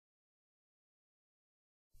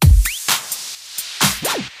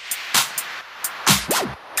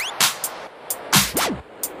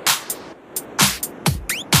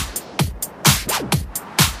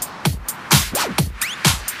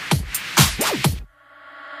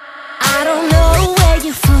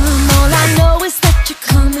you from? All I know is that you're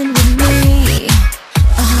coming with me.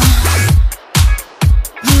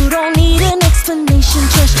 You don't need an explanation,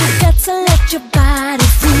 trust your guts and let your body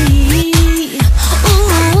free.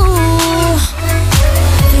 Ooh,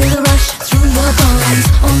 feel the rush through your bones,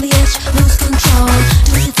 on the edge, lose control.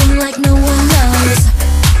 Do your thing like no one knows.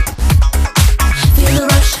 Feel the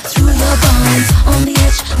rush through your bones, on the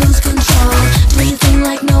edge, lose control. Do your thing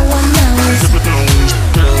like no one knows.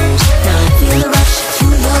 Feel the rush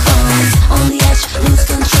through your bones, on the edge, lose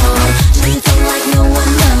control. Do your thing like no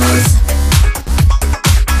one knows.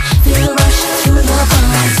 Feel the rush through your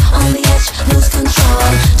bones, on the edge, lose control.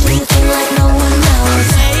 Do your thing like no one knows.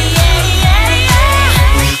 Hey, yeah, yeah, yeah.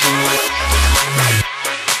 Do your thing like.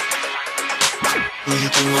 Do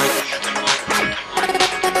your thing like.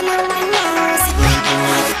 No one knows. Do your thing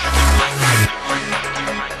like.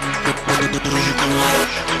 Do your thing like.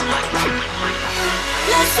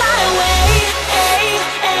 Let's fly away. Hey,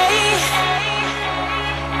 hey.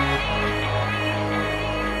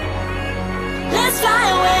 Let's fly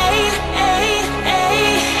away. Hey, hey.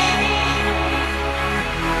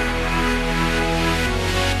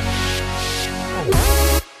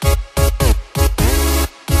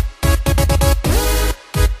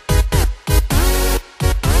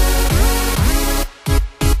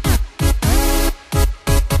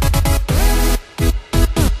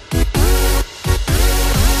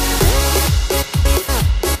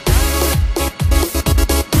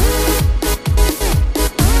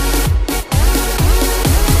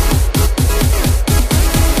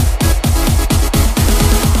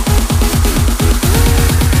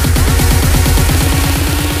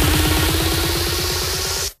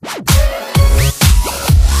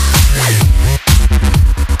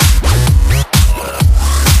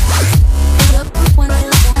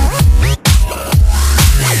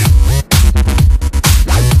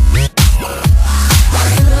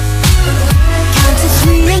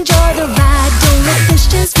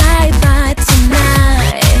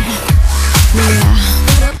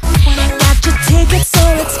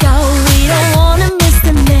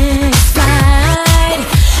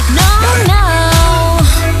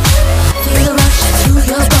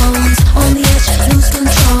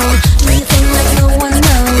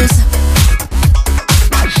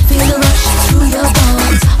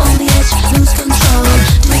 Lose control.